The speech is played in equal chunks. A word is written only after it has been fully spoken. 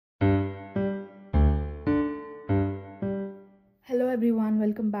everyone,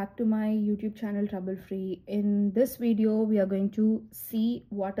 welcome back to my YouTube channel Trouble Free. In this video we are going to see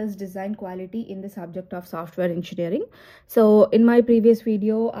what is design quality in the subject of software engineering. So in my previous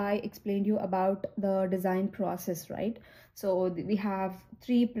video I explained you about the design process, right? So we have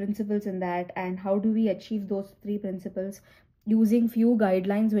three principles in that, and how do we achieve those three principles using few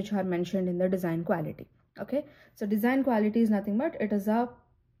guidelines which are mentioned in the design quality. Okay, so design quality is nothing but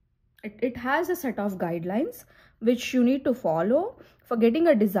it has a set of guidelines which you need to follow for getting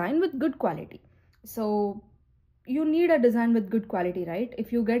a design with good quality. So you need a design with good quality, right?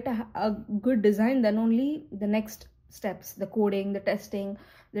 If you get a good design, then only the next steps, the coding, the testing,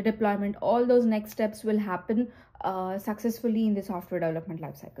 the deployment, all those next steps will happen successfully in the software development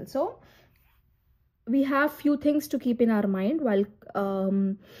lifecycle. So we have few things to keep in our mind while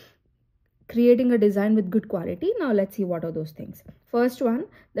creating a design with good quality. Now let's see what are those things. First one,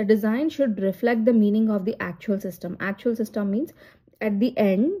 the design should reflect the meaning of the actual system. Actual system means at the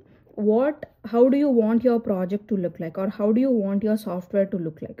end, how do you want your project to look like, or how do you want your software to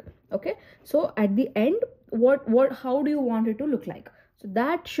look like? Okay, so at the end, how do you want it to look like? So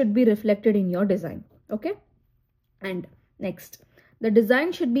that should be reflected in your design. Okay, and next, the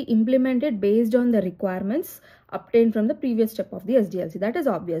design should be implemented based on the requirements obtained from the previous step of the SDLC. That is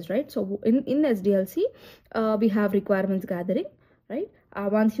obvious, right? So in SDLC, we have requirements gathering, right?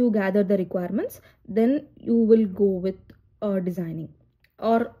 Once you gather the requirements, then you will go with designing.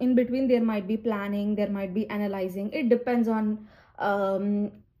 Or in between, there might be planning, there might be analyzing. It depends on,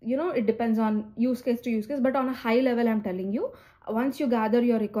 it depends on use case to use case. But on a high level, I'm telling you, once you gather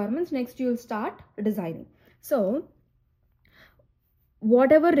your requirements, next you'll start designing. So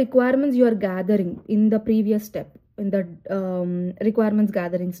whatever requirements you are gathering in the previous step, in the requirements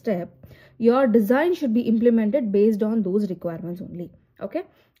gathering step, your design should be implemented based on those requirements only. Okay,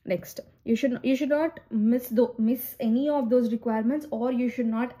 next, you should not miss any of those requirements, or you should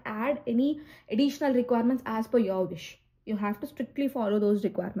not add any additional requirements as per your wish. You have to strictly follow those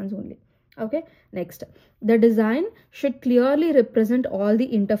requirements only. Okay, next, the design should clearly represent all the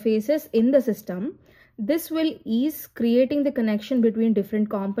interfaces in the system. This will ease creating the connection between different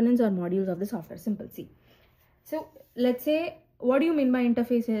components or modules of the software. Simple. See, so let's say, what do you mean by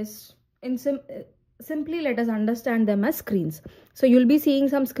interfaces? Simply let us understand them as screens. So you'll be seeing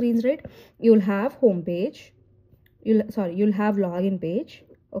some screens, right? You'll have home page, you'll have login page.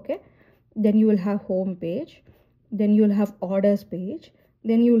 Okay, then you will have home page, then you'll have orders page,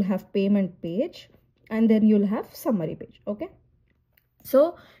 then you'll have payment page, and then you'll have summary page. Okay,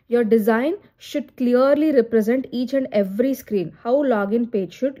 so your design should clearly represent each and every screen, how login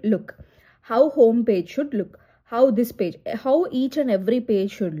page should look, how home page should look, how each and every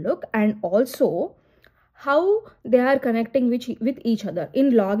page should look, and also how they are connecting with each other.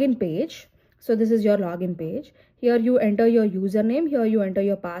 In login page, so this is your login page. Here you enter your username, here you enter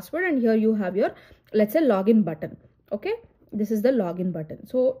your password, and here you have your, let's say, login button. Okay, this is the login button.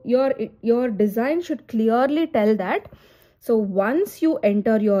 So your design should clearly tell that. So once you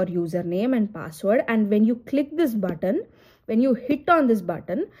enter your username and password, and when you click this button, when you hit on this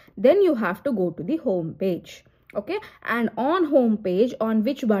button, then you have to go to the home page. Okay, and on home page, on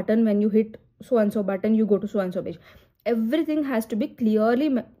which button, when you hit so and so button, you go to so and so page. Everything has to be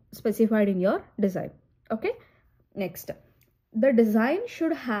clearly specified in your design. Okay, next, the design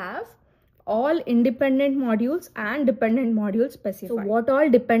should have all independent modules and dependent modules specified. So what all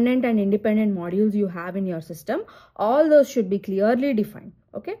dependent and independent modules you have in your system, all those should be clearly defined.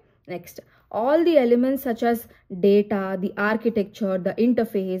 Okay, next, all the elements such as data, the architecture, the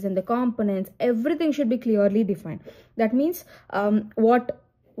interface, and the components, everything should be clearly defined. That means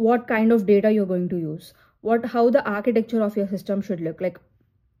what kind of data you're going to use, how the architecture of your system should look like,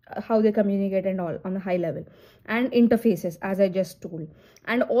 how they communicate and all on the high level, and interfaces as I just told,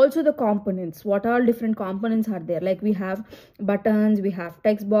 and also the components, what all different components are there. Like we have buttons, we have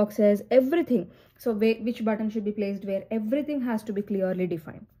text boxes, everything. So which button should be placed where, everything has to be clearly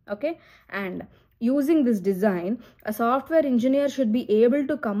defined. Okay, and using this design, a software engineer should be able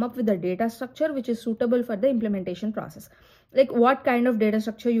to come up with a data structure which is suitable for the implementation process. Like what kind of data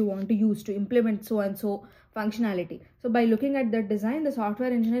structure you want to use to implement so and so functionality. So by looking at the design, the software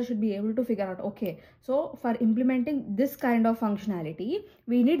engineer should be able to figure out, okay, so for implementing this kind of functionality,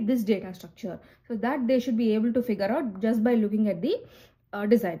 we need this data structure. So that they should be able to figure out just by looking at the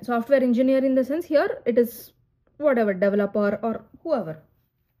design. Software engineer in the sense here, it is whatever, developer or whoever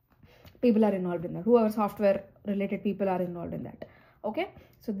people are involved in that, whoever software related people are involved in that. Okay,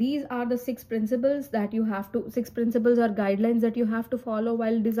 so these are the 6 principles that you have to, 6 principles or guidelines that you have to follow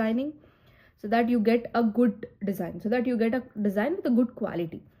while designing, so that you get a good design, so that you get a design with a good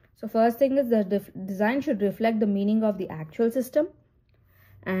quality. So first thing is that the design should reflect the meaning of the actual system.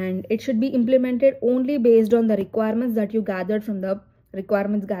 and it should be implemented only based on the requirements that you gathered from the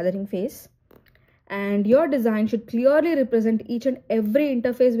requirements gathering phase. And your design should clearly represent each and every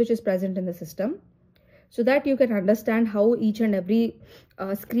interface which is present in the system, so that you can understand how each and every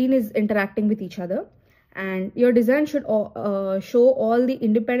screen is interacting with each other. And your design should show all the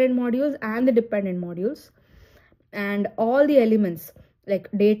independent modules and the dependent modules, and all the elements like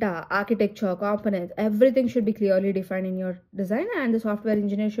data, architecture, components, everything should be clearly defined in your design, and the software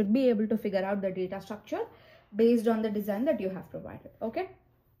engineer should be able to figure out the data structure based on the design that you have provided. Okay,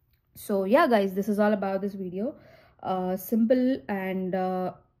 so yeah guys, this is all about this video. Simple and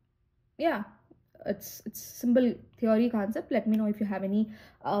yeah, it's simple theory concept. Let me know if you have any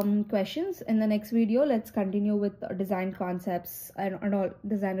questions. In the next video, let's continue with design concepts and all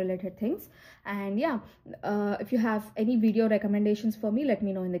design related things. And yeah, if you have any video recommendations for me, let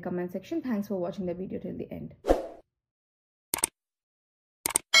me know in the comment section. Thanks for watching the video till the end.